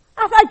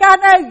 I think I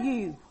know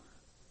you.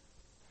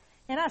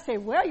 And I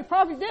said, well, you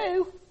probably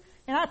do.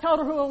 And I told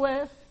her who I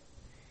was.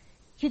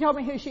 She told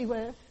me who she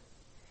was.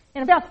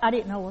 And I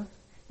didn't know her.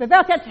 But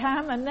about that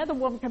time, another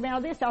woman came out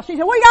of this house. She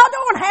said, what y'all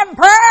doing, having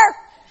prayer?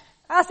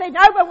 I said,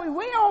 no, but we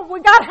will. We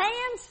got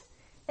hands.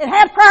 And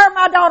had prayer, and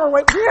my daughter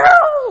went,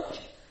 phew!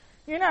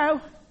 You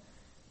know.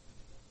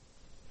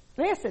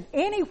 Listen,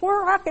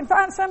 anywhere I can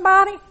find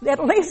somebody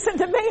that'll listen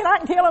to me and I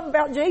can tell them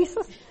about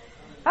Jesus,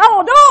 I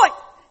will do it.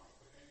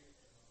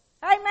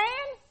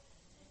 Amen?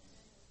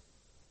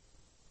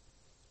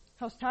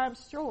 Because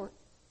time's short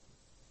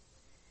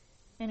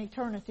and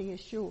eternity is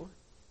sure.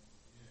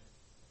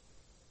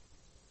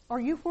 Are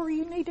you where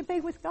you need to be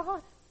with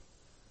God?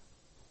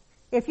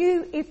 If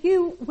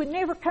you would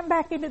never come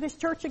back into this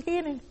church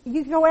again and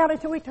you go out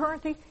into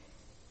eternity,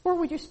 where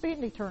would you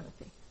spend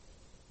eternity?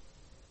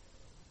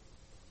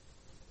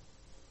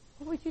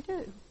 What would you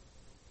do?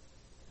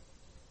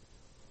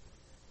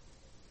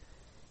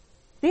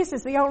 This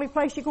is the only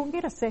place you're going to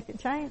get a second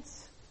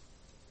chance.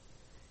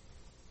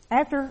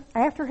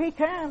 After He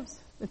comes,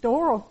 the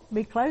door will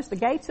be closed, the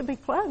gates will be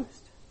closed.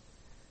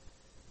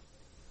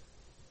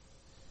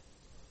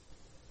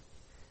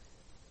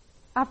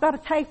 I've got a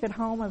tape at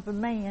home of a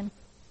man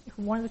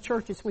from one of the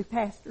churches we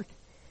pastored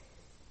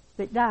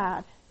that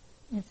died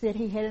and said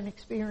he had an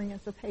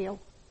experience of hell.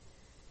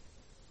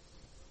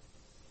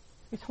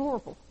 It's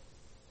horrible.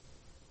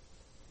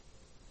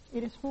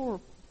 It is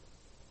horrible.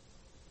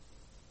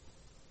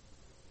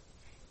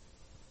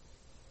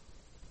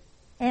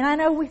 And I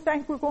know we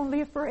think we're going to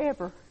live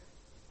forever.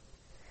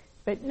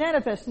 But none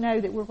of us know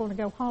that we're going to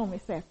go home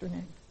this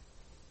afternoon.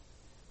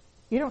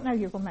 You don't know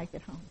you're going to make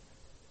it home.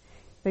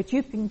 But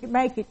you can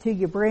make it to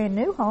your brand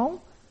new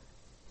home.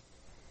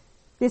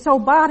 This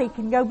old body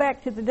can go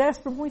back to the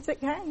dust from whence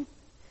it came.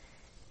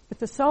 But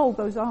the soul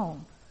goes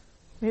on,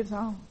 lives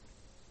on.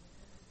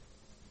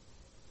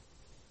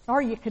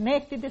 Are you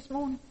connected this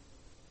morning?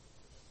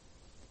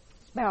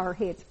 Let's bow our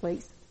heads,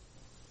 please.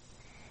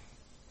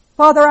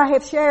 Father, I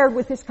have shared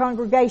with this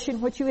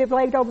congregation what you have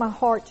laid on my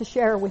heart to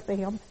share with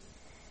them.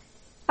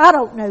 I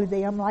don't know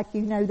them like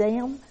you know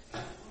them.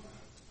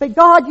 But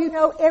God, you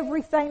know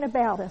everything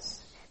about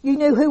us. You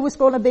knew who was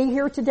going to be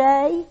here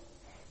today.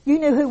 You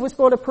knew who was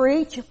going to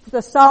preach,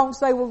 the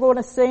songs they were going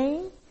to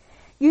sing.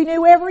 You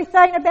knew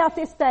everything about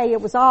this day. It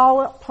was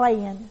all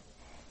planned.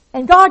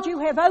 And God, you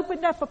have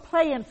opened up a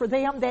plan for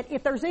them that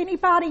if there's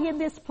anybody in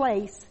this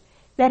place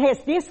that has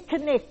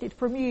disconnected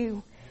from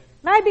you,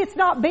 maybe it's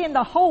not been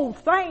the whole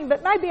thing,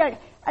 but maybe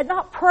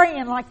not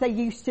praying like they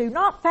used to,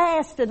 not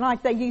fasting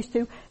like they used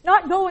to,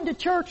 not going to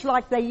church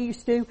like they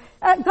used to,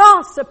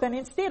 gossiping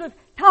instead of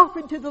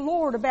talking to the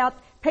Lord about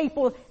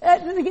people.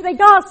 They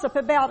gossip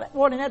about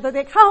one another.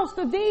 They cause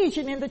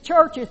division in the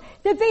churches,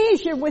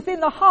 division within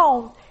the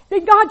home.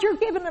 Then God, you're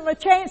giving them a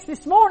chance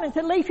this morning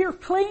to leave here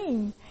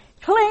clean,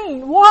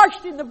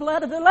 washed in the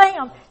blood of the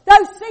Lamb.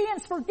 Those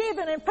sins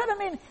forgiven and put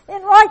them in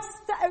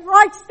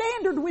right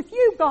standard with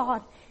you,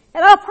 God.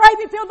 And I pray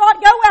that they'll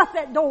not go out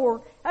that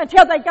door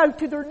until they go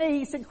to their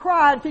knees and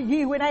cry to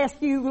you and ask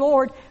you,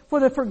 Lord, for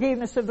the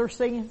forgiveness of their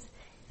sins.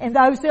 And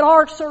those that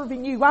are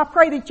serving you, I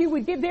pray that you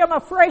would give them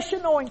a fresh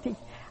anointing,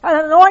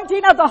 an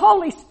anointing of the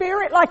Holy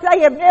Spirit like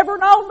they have never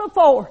known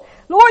before.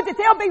 Lord, that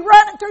they'll be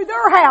running through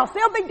their house.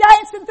 They'll be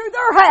dancing through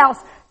their house.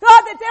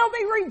 God, that they'll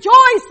be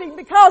rejoicing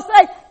because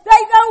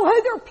they know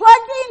who they're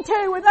plugged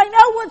into and they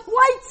know what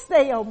waits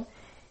them.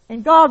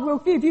 And God will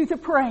give you the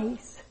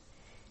praise.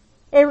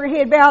 Every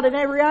head bowed and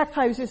every eye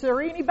closed. Is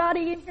there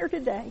anybody in here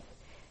today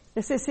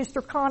that says,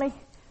 Sister Connie,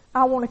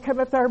 I want to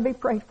come up there and be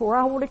prayed for.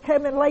 I want to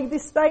come and lay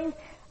this thing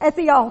at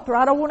the altar.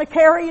 I don't want to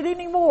carry it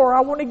anymore.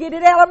 I want to get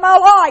it out of my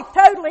life,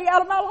 totally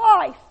out of my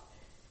life.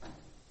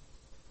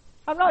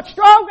 I'm not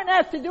strong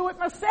enough to do it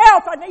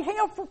myself. I need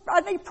help. I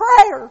need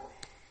prayer.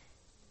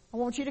 I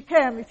want you to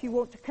come. If you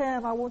want to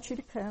come, I want you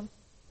to come.